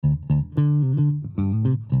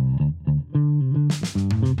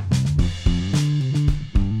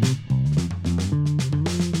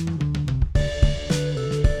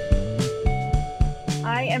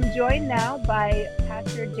now by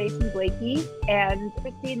Pastor Jason Blakey and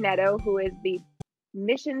Christine Neto, who is the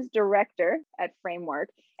missions director at Framework.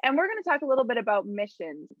 And we're going to talk a little bit about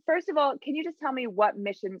missions. First of all, can you just tell me what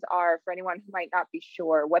missions are for anyone who might not be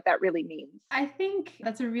sure what that really means? I think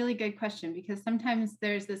that's a really good question because sometimes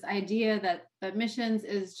there's this idea that missions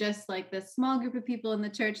is just like this small group of people in the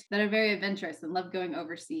church that are very adventurous and love going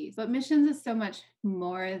overseas. But missions is so much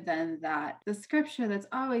more than that. The scripture that's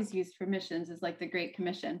always used for missions is like the Great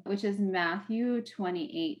Commission, which is Matthew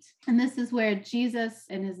 28. And this is where Jesus,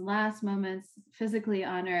 in his last moments physically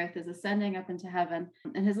on earth, is ascending up into heaven.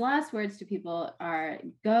 And his last words to people are,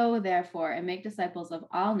 "Go therefore and make disciples of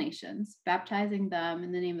all nations, baptizing them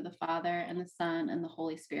in the name of the Father and the Son and the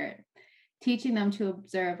Holy Spirit, teaching them to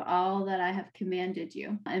observe all that I have commanded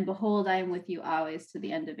you. And behold, I am with you always to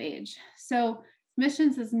the end of age." So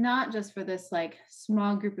missions is not just for this like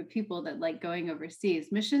small group of people that like going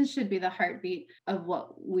overseas. Missions should be the heartbeat of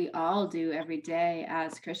what we all do every day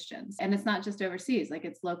as Christians. And it's not just overseas, like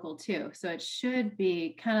it's local too. So it should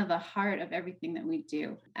be kind of the heart of everything that we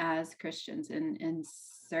do as Christians in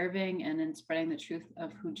serving and in spreading the truth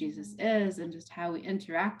of who Jesus is and just how we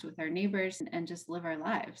interact with our neighbors and just live our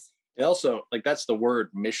lives. It also, like, that's the word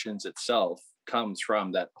missions itself comes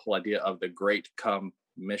from that whole idea of the Great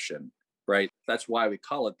Commission, right? That's why we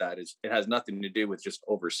call it that. It has nothing to do with just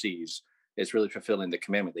overseas. It's really fulfilling the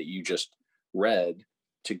commandment that you just read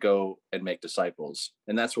to go and make disciples.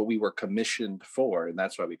 And that's what we were commissioned for. And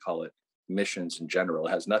that's why we call it missions in general.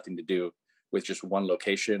 It has nothing to do with just one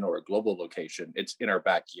location or a global location. It's in our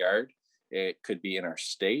backyard. It could be in our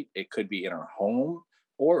state. It could be in our home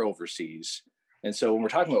or overseas. And so when we're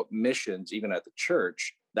talking about missions, even at the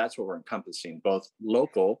church, that's what we're encompassing, both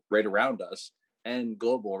local right around us and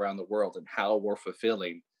global around the world, and how we're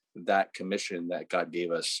fulfilling that commission that God gave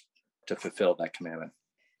us to fulfill that commandment.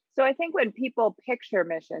 So I think when people picture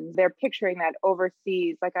missions, they're picturing that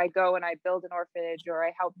overseas, like I go and I build an orphanage or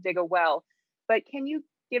I help dig a well. But can you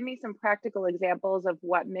give me some practical examples of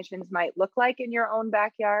what missions might look like in your own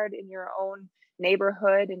backyard, in your own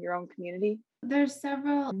neighborhood, in your own community? There's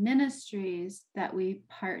several ministries that we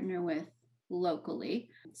partner with locally.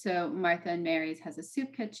 So Martha and Mary's has a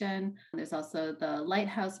soup kitchen. There's also the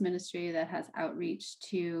Lighthouse Ministry that has outreach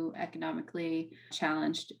to economically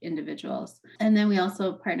challenged individuals. And then we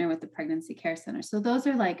also partner with the Pregnancy Care Center. So those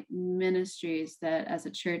are like ministries that as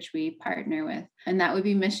a church we partner with. And that would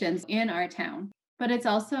be missions in our town. But it's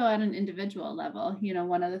also at an individual level. You know,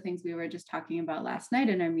 one of the things we were just talking about last night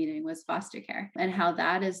in our meeting was foster care and how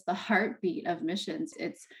that is the heartbeat of missions.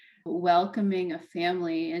 It's welcoming a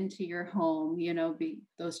family into your home, you know, be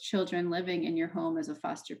those children living in your home as a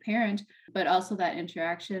foster parent, but also that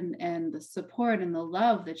interaction and the support and the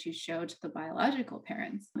love that you show to the biological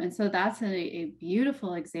parents. And so that's a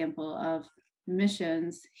beautiful example of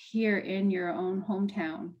missions here in your own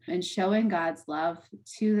hometown and showing God's love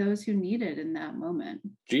to those who need it in that moment.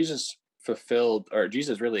 Jesus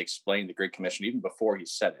really explained the Great Commission even before he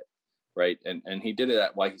said it, right? And he did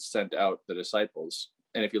it while he sent out the disciples.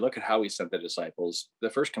 And if you look at how he sent the disciples, the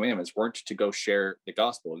first commandments weren't to go share the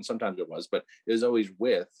gospel. And sometimes it was, but it was always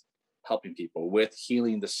with helping people, with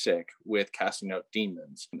healing the sick, with casting out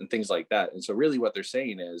demons and things like that. And so really what they're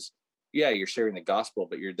saying is, yeah, you're sharing the gospel,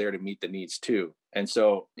 but you're there to meet the needs too. And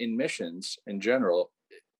so in missions in general,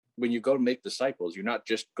 when you go to make disciples, you're not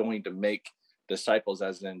just going to make disciples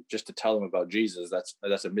as in just to tell them about Jesus.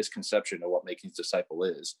 That's a misconception of what making disciple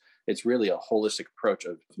is. It's really a holistic approach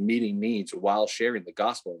of meeting needs while sharing the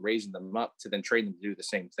gospel and raising them up to then train them to do the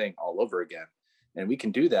same thing all over again. And we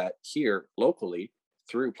can do that here locally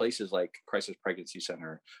through places like Crisis Pregnancy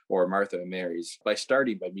Center or Martha and Mary's by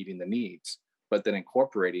starting by meeting the needs, but then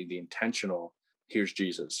incorporating the intentional, here's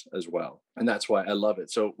Jesus as well. And that's why I love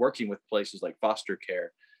it. So working with places like foster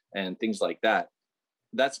care and things like that,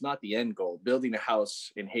 that's not the end goal. Building a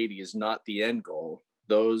house in Haiti is not the end goal.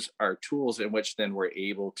 Those are tools in which then we're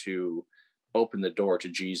able to open the door to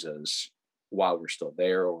Jesus while we're still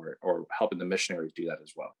there, or helping the missionaries do that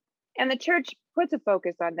as well. And the church puts a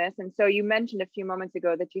focus on this. And so you mentioned a few moments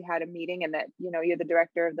ago that you had a meeting and that, you know, you're the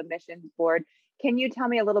director of the missions board. Can you tell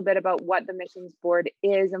me a little bit about what the missions board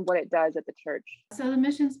is and what it does at the church? So the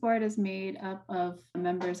missions board is made up of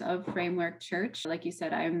members of Framework Church. Like you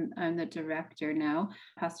said, I'm the director now.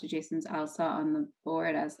 Pastor Jason's also on the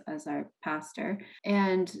board as our pastor.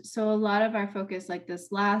 And so a lot of our focus, like this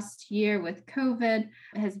last year with COVID,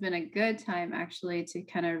 has been a good time actually to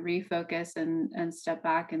kind of refocus and step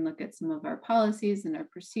back and look at some of our policies and our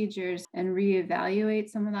procedures and reevaluate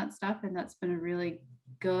some of that stuff. And that's been a really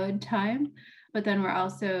good time. But then we're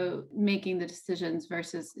also making the decisions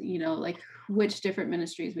versus, like which different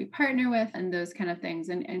ministries we partner with and those kind of things,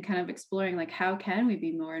 and kind of exploring like how can we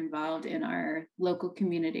be more involved in our local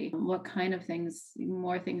community? What kind of things,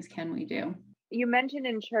 more things can we do? You mentioned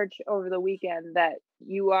in church over the weekend that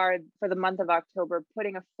you are, for the month of October,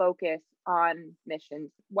 putting a focus on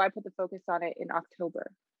missions. Why put the focus on it in October?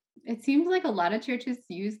 It seems like a lot of churches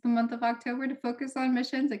use the month of October to focus on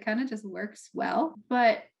missions. It kind of just works well.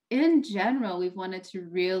 But in general, we've wanted to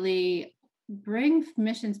really bring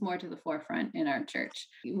missions more to the forefront in our church.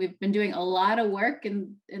 We've been doing a lot of work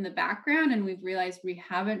in the background, and we've realized we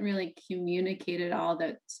haven't really communicated all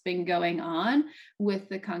that's been going on with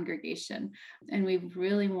the congregation. And we've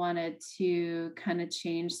really wanted to kind of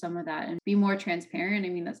change some of that and be more transparent. I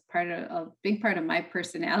mean, that's a big part of my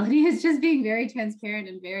personality, is just being very transparent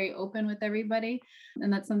and very open with everybody.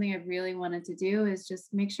 And that's something I really wanted to do, is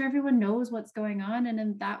just make sure everyone knows what's going on. And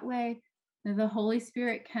in that way, the Holy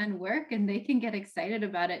Spirit can work and they can get excited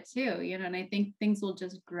about it too, and I think things will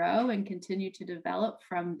just grow and continue to develop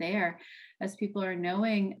from there. As people are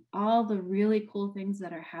knowing all the really cool things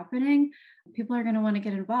that are happening, people are going to want to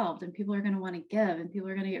get involved, and people are going to want to give, and people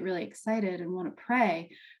are going to get really excited and want to pray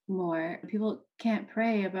more. People can't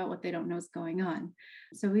pray about what they don't know is going on.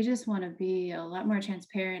 So we just want to be a lot more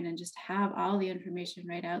transparent and just have all the information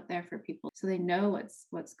right out there for people so they know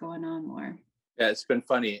what's going on more. Yeah, it's been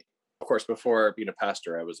funny. Of course, before being a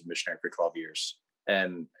pastor, I was a missionary for 12 years.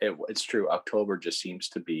 And it's true, October just seems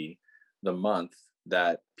to be the month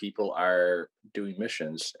that people are doing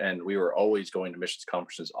missions. And we were always going to missions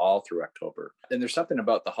conferences all through October. And there's something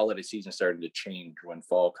about the holiday season starting to change when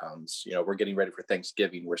fall comes. We're getting ready for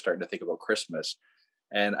Thanksgiving. We're starting to think about Christmas.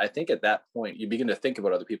 And I think at that point, you begin to think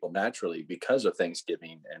about other people naturally because of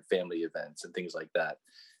Thanksgiving and family events and things like that.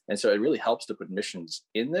 And so it really helps to put missions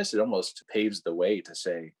in this. It almost paves the way to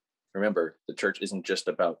say, remember, the church isn't just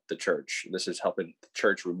about the church. This is helping the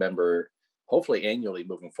church remember, hopefully annually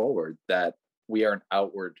moving forward, that we are an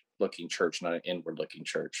outward looking church, not an inward looking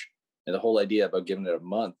church. And the whole idea about giving it a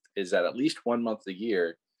month is that at least 1 month a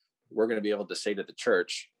year, we're going to be able to say to the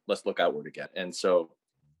church, let's look outward again. And so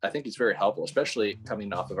I think it's very helpful, especially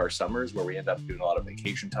coming off of our summers where we end up doing a lot of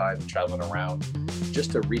vacation time and traveling around,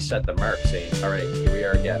 just to reset the mark, saying, all right, here we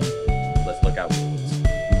are again. Let's look outwards.